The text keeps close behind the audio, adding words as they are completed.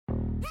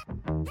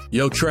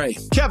Yo, Trey.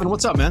 Kevin,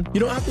 what's up, man? You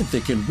know, I've been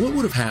thinking, what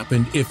would have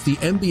happened if the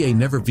NBA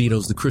never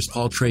vetoes the Chris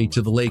Paul trade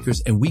to the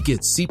Lakers and we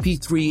get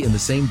CP3 in the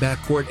same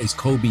backcourt as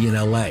Kobe in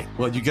LA?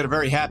 Well, you get a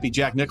very happy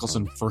Jack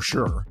Nicholson for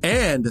sure.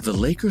 And the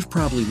Lakers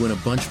probably win a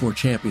bunch more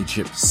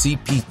championships.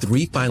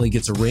 CP3 finally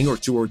gets a ring or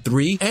 2 or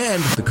 3,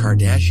 and the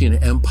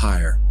Kardashian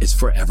empire is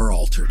forever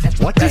altered.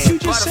 What did you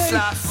just say?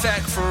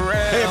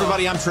 Hey,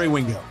 everybody, I'm Trey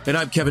Wingo. And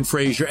I'm Kevin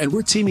Frazier, and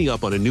we're teaming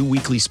up on a new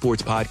weekly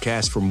sports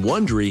podcast from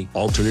Wondery,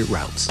 Alternate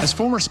Routes. As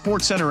former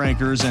Sports Center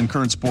anchors and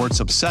current sports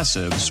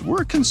obsessives,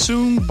 we're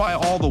consumed by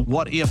all the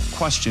what-if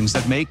questions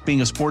that make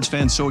being a sports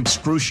fan so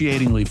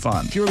excruciatingly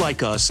fun. If you're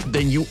like us,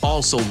 then you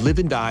also live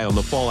and die on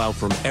the fallout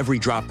from every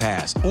drop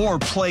pass. Or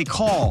play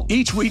call.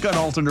 Each week on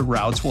Alternate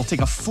Routes, we'll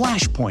take a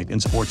flashpoint in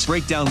sports,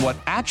 break down what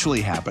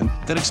actually happened,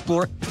 then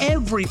explore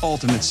every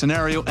alternate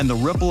scenario and the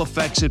ripple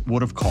effects it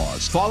would have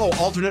caused. Follow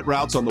Alternate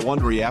Routes on the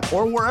Wondery app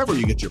or wherever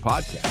you get your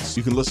podcasts.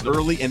 You can listen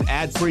early and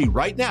ad-free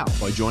right now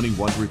by joining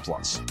Wondery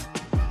Plus.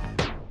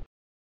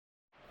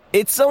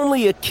 It's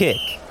only a kick,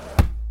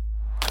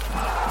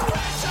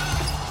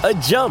 a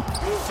jump,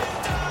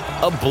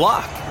 a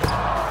block.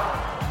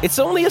 It's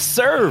only a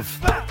serve.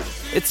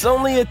 It's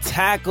only a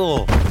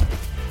tackle,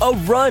 a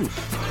run.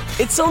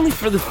 It's only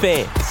for the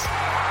fans.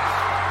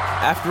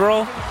 After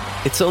all,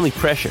 it's only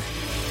pressure.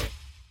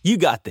 You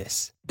got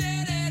this.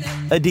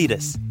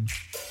 Adidas.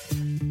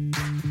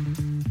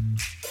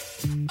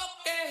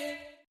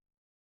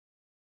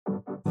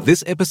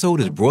 This episode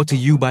is brought to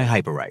you by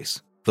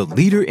Hyperice, the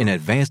leader in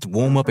advanced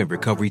warm-up and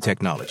recovery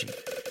technology.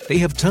 They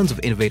have tons of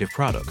innovative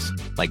products,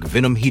 like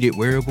Venom-heated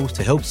wearables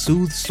to help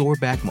soothe sore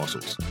back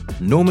muscles,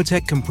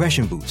 Normatec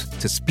compression boots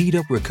to speed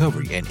up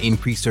recovery and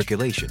increase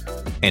circulation,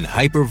 and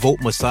Hypervolt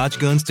massage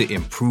guns to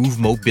improve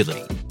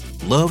mobility.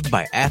 Loved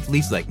by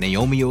athletes like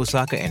Naomi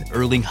Osaka and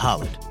Erling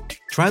Haaland.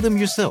 Try them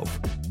yourself.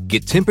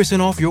 Get 10%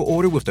 off your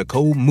order with the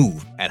code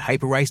MOVE at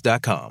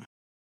Hyperice.com.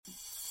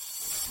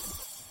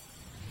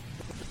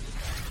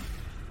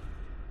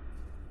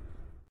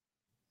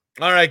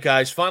 All right,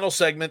 guys, final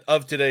segment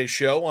of today's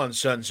show on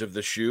Sons of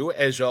the Shoe.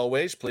 As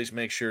always, please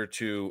make sure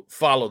to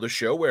follow the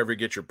show wherever you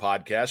get your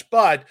podcast.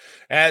 But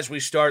as we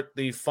start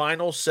the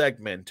final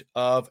segment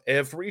of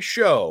every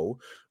show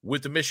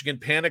with the Michigan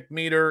Panic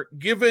Meter,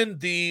 given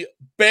the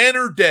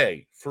banner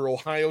day for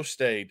Ohio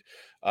State,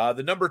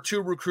 the number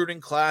 2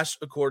 recruiting class,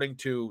 according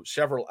to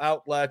several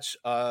outlets,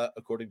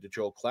 according to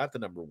Joel Klatt, the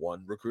number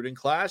 1 recruiting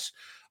class,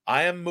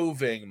 I am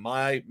moving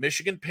my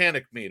Michigan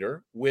Panic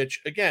Meter,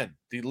 which, again,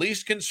 the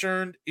least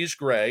concerned is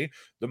gray.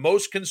 The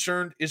most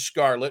concerned is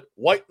scarlet,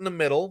 white in the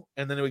middle,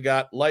 and then we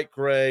got light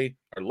gray,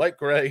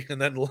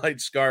 and then light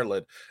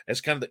scarlet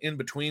as kind of the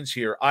in-betweens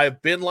here. I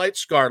have been light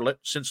scarlet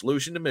since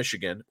losing to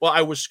Michigan. Well,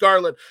 I was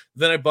scarlet,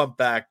 then I bumped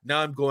back.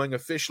 Now I'm going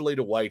officially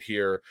to white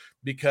here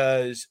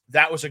because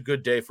that was a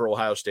good day for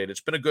Ohio State. It's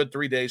been a good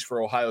 3 days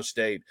for Ohio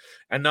State,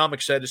 and now I'm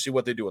excited to see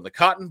what they do in the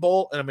Cotton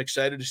Bowl, and I'm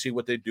excited to see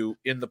what they do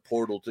in the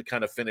portal to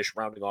kind of finish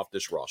rounding off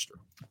this roster.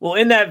 Well,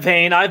 in that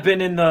vein, I've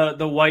been in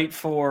the white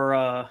for,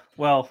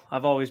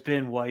 I've always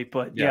been white,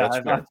 but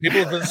people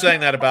have been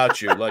saying that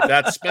about you. Like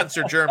that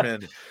Spencer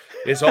German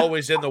is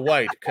always in the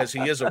white because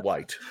he is a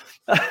white.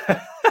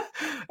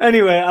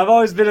 Anyway, I've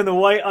always been in the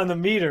white on the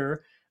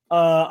meter.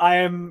 I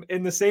am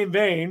in the same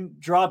vein,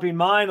 dropping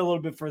mine a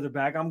little bit further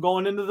back. I'm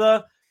going into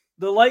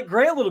the light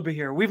gray a little bit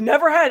here. We've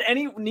never had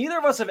neither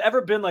of us have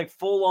ever been like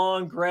full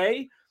on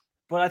gray,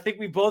 but I think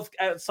we both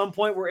at some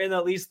point were in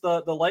at least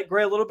the light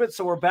gray a little bit.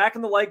 So we're back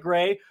in the light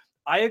gray.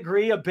 I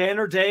agree. A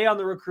banner day on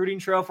the recruiting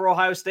trail for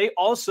Ohio State.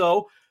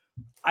 Also,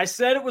 I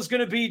said it was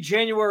going to be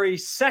January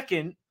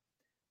 2nd.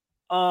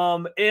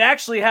 It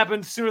actually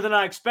happened sooner than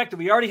I expected.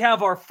 We already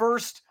have our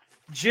first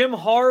Jim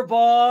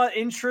Harbaugh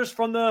interest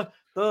from the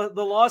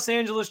Los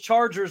Angeles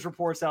Chargers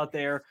reports out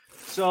there.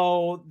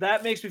 So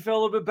that makes me feel a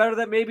little bit better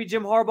that maybe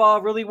Jim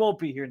Harbaugh really won't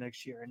be here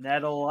next year. And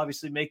that'll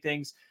obviously make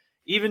things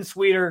even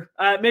sweeter.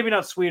 Maybe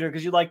not sweeter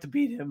because you'd like to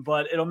beat him,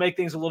 but it'll make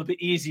things a little bit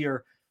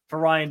easier for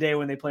Ryan Day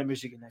when they play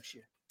Michigan next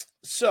year.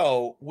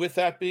 So with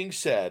that being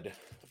said,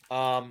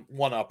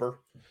 one-upper.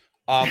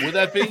 With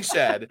that being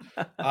said,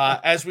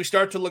 as we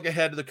start to look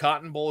ahead to the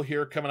Cotton Bowl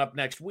here coming up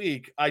next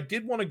week, I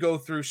did want to go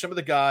through some of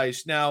the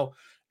guys. Now,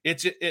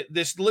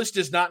 this list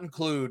does not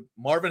include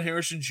Marvin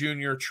Harrison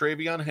Jr.,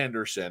 Travion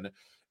Henderson.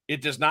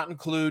 It does not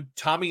include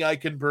Tommy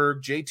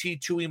Eichenberg,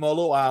 JT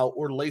Tuimoloau,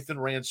 or Lathan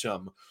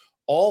Ransom.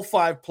 All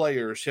 5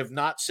 players have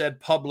not said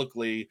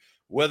publicly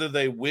whether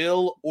they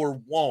will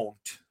or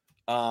won't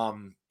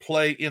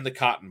play in the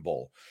Cotton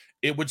Bowl.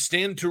 It would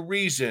stand to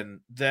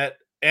reason that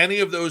any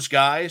of those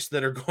guys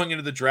that are going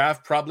into the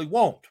draft probably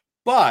won't.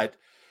 But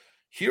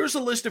here's a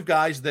list of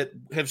guys that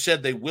have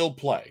said they will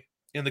play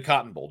in the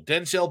Cotton Bowl.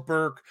 Denzel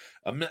Burke,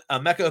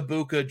 Emeka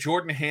Ibuka,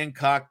 Jordan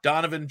Hancock,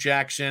 Donovan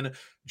Jackson,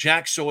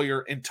 Jack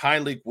Sawyer, and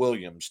Tyleik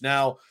Williams.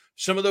 Now,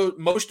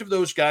 most of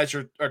those guys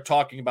are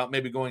talking about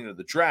maybe going into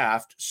the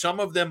draft. Some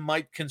of them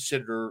might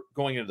consider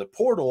going into the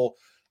portal.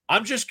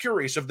 I'm just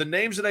curious, of the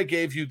names that I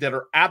gave you that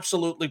are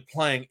absolutely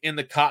playing in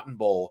the Cotton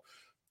Bowl,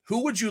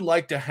 who would you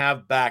like to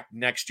have back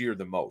next year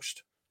the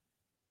most?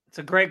 It's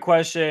a great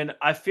question.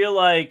 I feel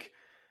like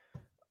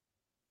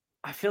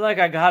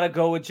I gotta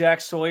go with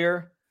Jack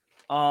Sawyer,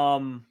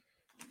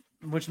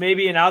 which may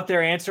be an out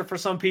there answer for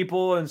some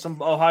people and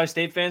some Ohio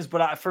State fans,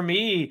 but for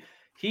me,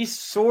 he's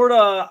sort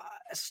of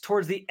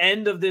towards the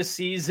end of this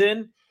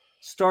season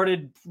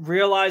started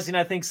realizing,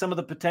 I think, some of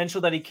the potential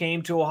that he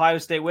came to Ohio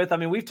State with. I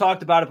mean, we've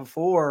talked about it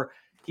before.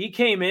 He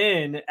came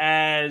in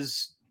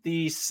as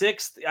the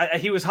sixth.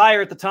 He was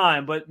higher at the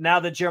time, but now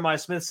that Jeremiah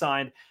Smith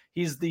signed,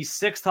 he's the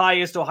sixth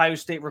highest Ohio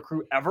State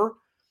recruit ever.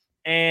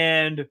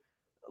 And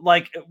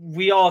like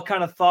we all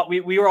kind of thought, we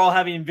were all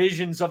having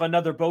visions of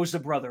another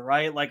Bosa brother,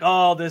 right? Like,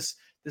 oh, this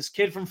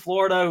kid from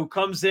Florida who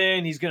comes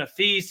in, he's going to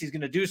feast, he's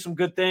going to do some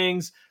good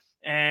things,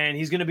 and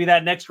he's going to be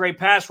that next great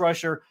pass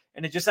rusher.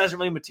 And it just hasn't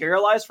really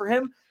materialized for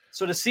him.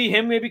 So to see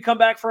him maybe come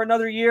back for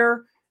another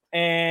year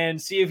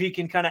and see if he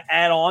can kind of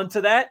add on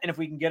to that, and if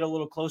we can get a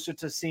little closer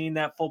to seeing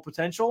that full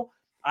potential,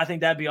 I think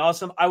that'd be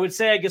awesome. I would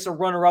say, I guess, a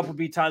runner-up would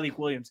be Tyleik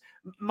Williams.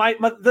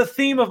 The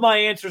theme of my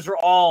answers are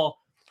all,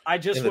 I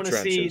just want to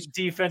see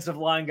defensive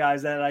line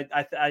guys that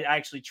I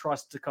actually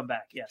trust to come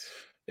back. Yes.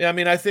 Yeah, I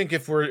mean, I think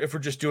if we're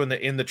just doing the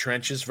in the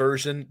trenches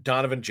version,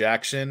 Donovan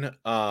Jackson,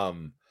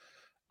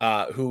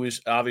 who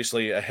is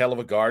obviously a hell of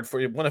a guard for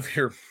you, one of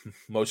your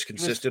most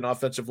consistent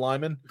offensive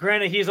linemen.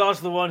 Granted, he's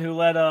also the one who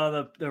led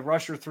the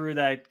rusher through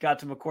that got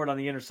to McCourt on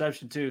the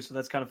interception too, so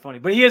that's kind of funny.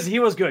 But he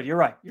was good. You're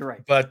right.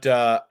 But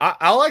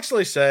I'll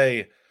actually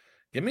say,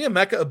 give me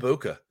Emeka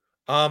Egbuka.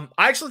 I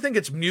actually think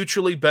it's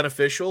mutually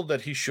beneficial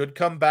that he should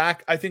come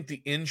back. I think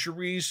the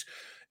injuries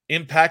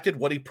impacted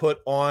what he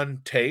put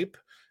on tape.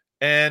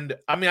 And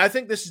I mean, I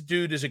think this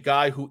dude is a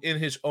guy who in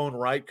his own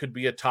right could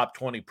be a top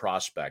 20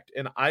 prospect.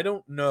 And I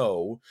don't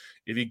know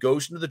if he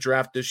goes into the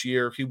draft this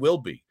year, he will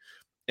be.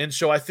 And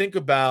so I think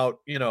about,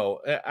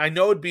 I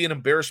know it'd be an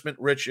embarrassment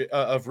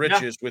of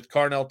riches with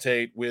Carnell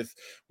Tate, with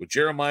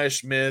Jeremiah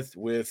Smith,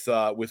 with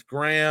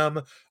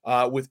Graham,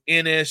 with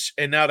Ennis,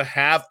 and now to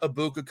have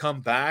Egbuka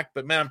come back.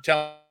 But man, I'm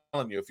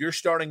telling you, if you're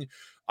starting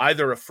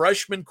either a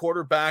freshman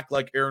quarterback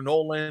like Aaron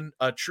Nolan,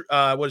 a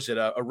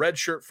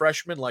redshirt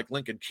freshman like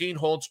Lincoln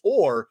Kienholz,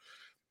 or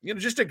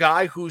just a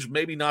guy who's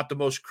maybe not the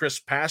most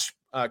crisp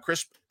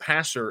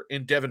passer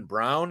in Devin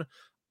Brown,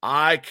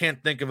 I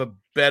can't think of a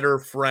better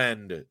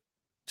friend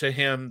to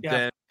him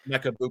than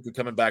Emeka Egbuka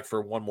coming back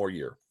for one more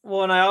year.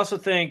 Well, and I also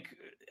think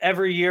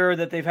every year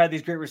that they've had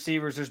these great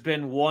receivers, there's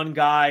been one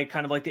guy,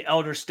 kind of like the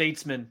elder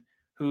statesman,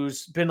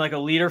 who's been like a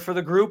leader for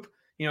the group.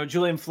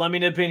 Julian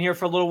Fleming had been here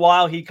for a little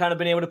while. He kind of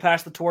been able to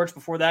pass the torch.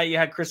 Before that, you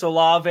had Chris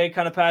Olave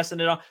kind of passing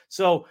it on.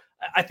 So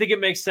I think it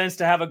makes sense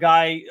to have a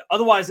guy.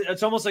 Otherwise,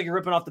 it's almost like you're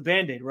ripping off the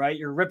Band-Aid, right?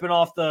 You're ripping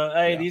off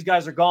these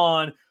guys are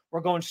gone.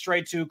 We're going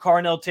straight to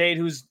Carnell Tate,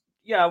 who's,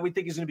 we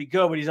think he's going to be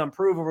good, but he's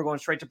unproven. We're going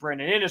straight to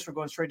Brandon Ennis. We're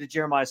going straight to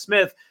Jeremiah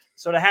Smith.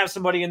 So to have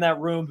somebody in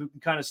that room who can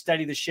kind of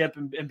steady the ship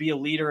and be a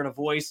leader and a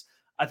voice,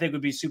 I think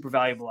would be super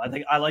valuable.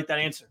 I like that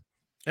answer.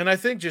 And I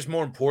think just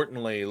more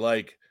importantly,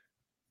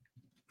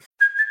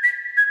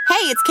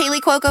 Hey, it's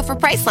Kaylee Cuoco for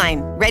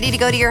Priceline. Ready to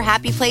go to your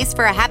happy place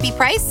for a happy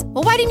price?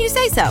 Well, why didn't you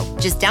say so?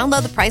 Just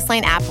download the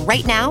Priceline app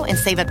right now and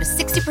save up to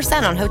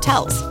 60% on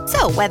hotels.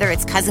 So whether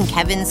it's Cousin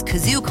Kevin's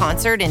Kazoo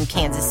Concert in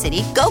Kansas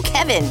City, go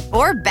Kevin,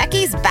 or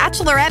Becky's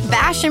Bachelorette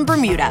Bash in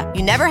Bermuda,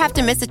 you never have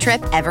to miss a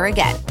trip ever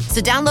again.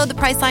 So download the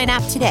Priceline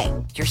app today.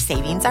 Your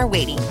savings are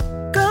waiting.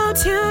 Go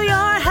to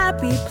your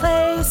happy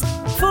place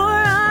for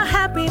a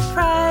happy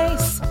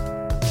price.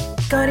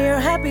 Go to your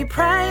happy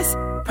price,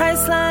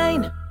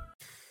 Priceline.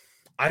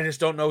 I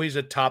just don't know he's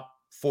a top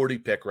 40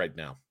 pick right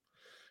now.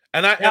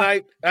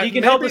 He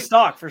can help his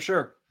stock for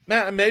sure.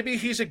 Man, maybe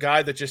he's a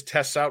guy that just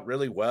tests out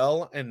really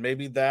well, and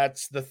maybe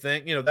that's the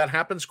thing. That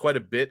happens quite a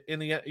bit in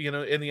the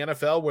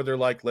NFL, where they're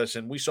like,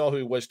 listen, we saw who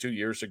he was 2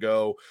 years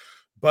ago,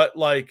 but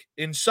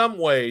in some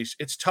ways,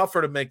 it's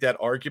tougher to make that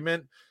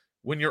argument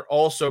when you're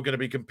also going to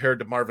be compared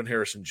to Marvin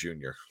Harrison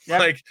Jr.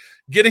 Yep.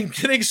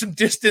 Getting some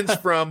distance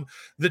from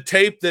the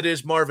tape that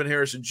is Marvin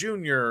Harrison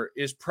Jr.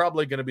 is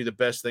probably going to be the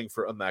best thing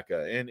for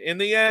Emeka. And in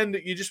the end,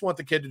 you just want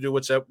the kid to do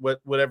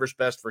whatever's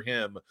best for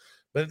him.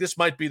 But this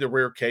might be the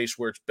rare case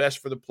where it's best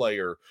for the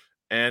player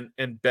and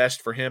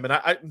best for him. And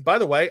I by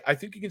the way, I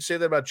think you can say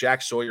that about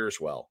Jack Sawyer as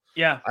well.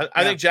 Yeah.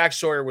 I think Jack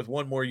Sawyer with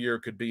one more year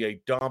could be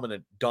a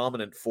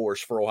dominant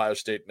force for Ohio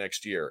State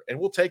next year. And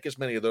we'll take as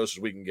many of those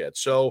as we can get.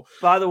 So,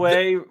 by the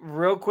way,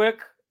 real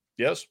quick.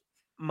 Yes.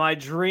 My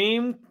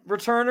dream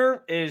returner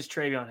is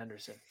Travion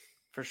Henderson.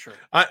 For sure.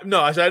 I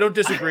don't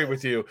disagree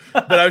with you,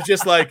 but I was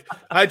just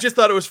I just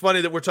thought it was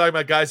funny that we're talking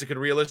about guys that could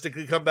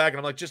realistically come back, and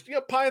I'm like, just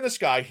pie in the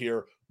sky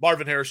here,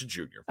 Marvin Harrison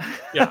Jr.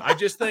 Yeah, I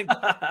just think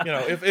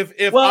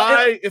if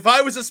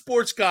I was a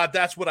sports god,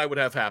 that's what I would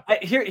have happen.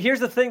 Here's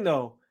the thing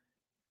though,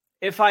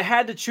 if I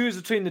had to choose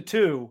between the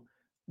two,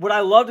 would I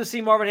love to see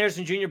Marvin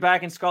Harrison Jr.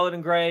 back in scarlet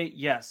and gray?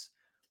 Yes,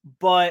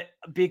 but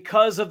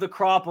because of the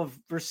crop of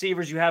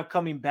receivers you have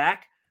coming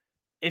back,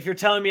 if you're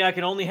telling me I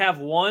can only have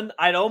one,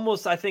 I'd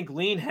almost, I think,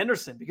 lean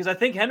Henderson, because I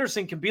think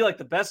Henderson can be like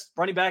the best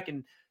running back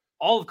in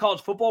all of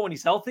college football when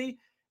he's healthy.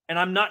 And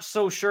I'm not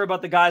so sure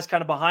about the guys kind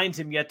of behind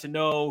him yet to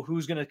know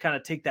who's going to kind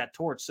of take that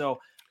torch. So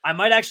I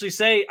might actually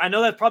say, I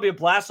know that's probably a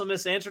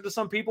blasphemous answer to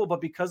some people,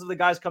 but because of the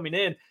guys coming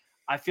in,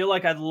 I feel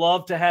like I'd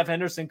love to have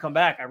Henderson come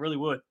back. I really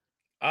would.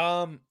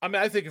 I mean,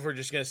 I think if we're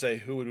just gonna say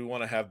who would we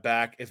want to have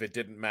back, if it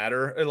didn't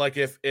matter, like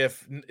if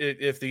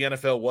the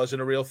NFL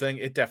wasn't a real thing,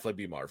 it'd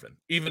definitely be Marvin,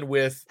 even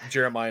with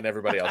Jeremiah and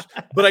everybody else.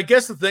 But I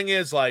guess the thing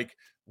is, like,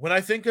 when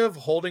I think of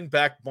holding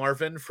back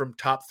Marvin from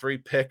top 3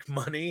 pick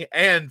money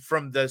and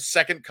from the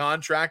second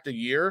contract a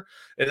year,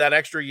 that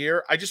extra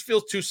year, I just feel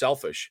too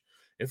selfish.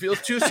 It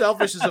feels too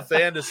selfish as a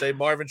fan to say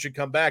Marvin should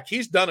come back.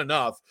 He's done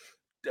enough.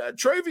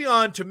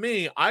 Travion, to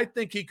me, I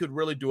think he could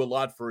really do a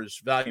lot for his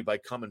value by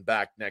coming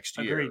back next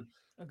year.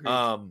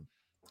 Agreed.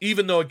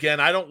 Even though, again,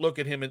 I don't look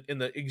at him in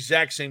the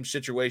exact same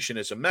situation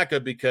as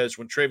Emeka, because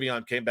when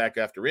Travion came back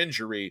after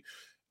injury,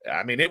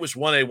 I mean, it was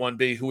 1A,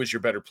 1B. Who is your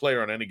better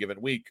player on any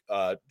given week,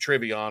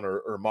 Travion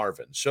or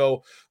Marvin?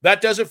 So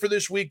that does it for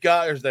this week,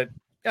 guys.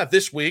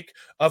 This week.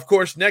 Of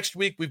course, next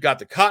week we've got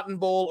the Cotton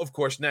Bowl. Of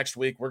course, next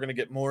week we're going to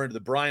get more into the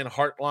Brian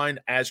Hartline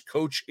as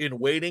coach in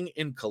waiting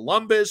in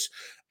Columbus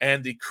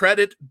and the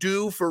credit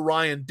due for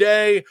Ryan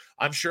Day.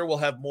 I'm sure we'll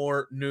have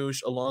more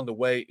news along the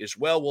way as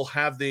well. We'll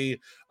have the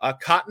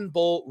Cotton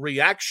Bowl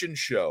reaction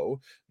show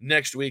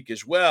next week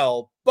as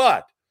well.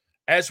 But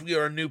as we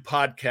are a new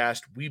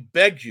podcast, we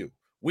beg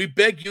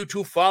you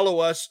to follow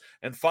us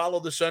and follow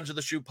the Sons of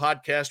the Shoe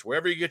podcast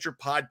wherever you get your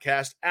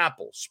podcast,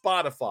 Apple,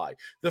 Spotify,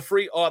 the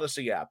free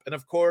Odyssey app, and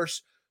of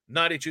course,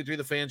 92.3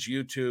 The Fans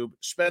YouTube.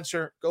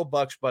 Spencer, go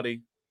Bucks,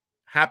 buddy.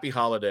 Happy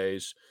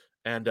holidays,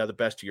 and the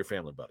best to your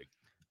family, buddy.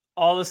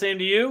 All the same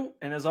to you,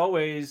 and as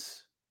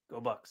always,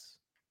 go Bucks.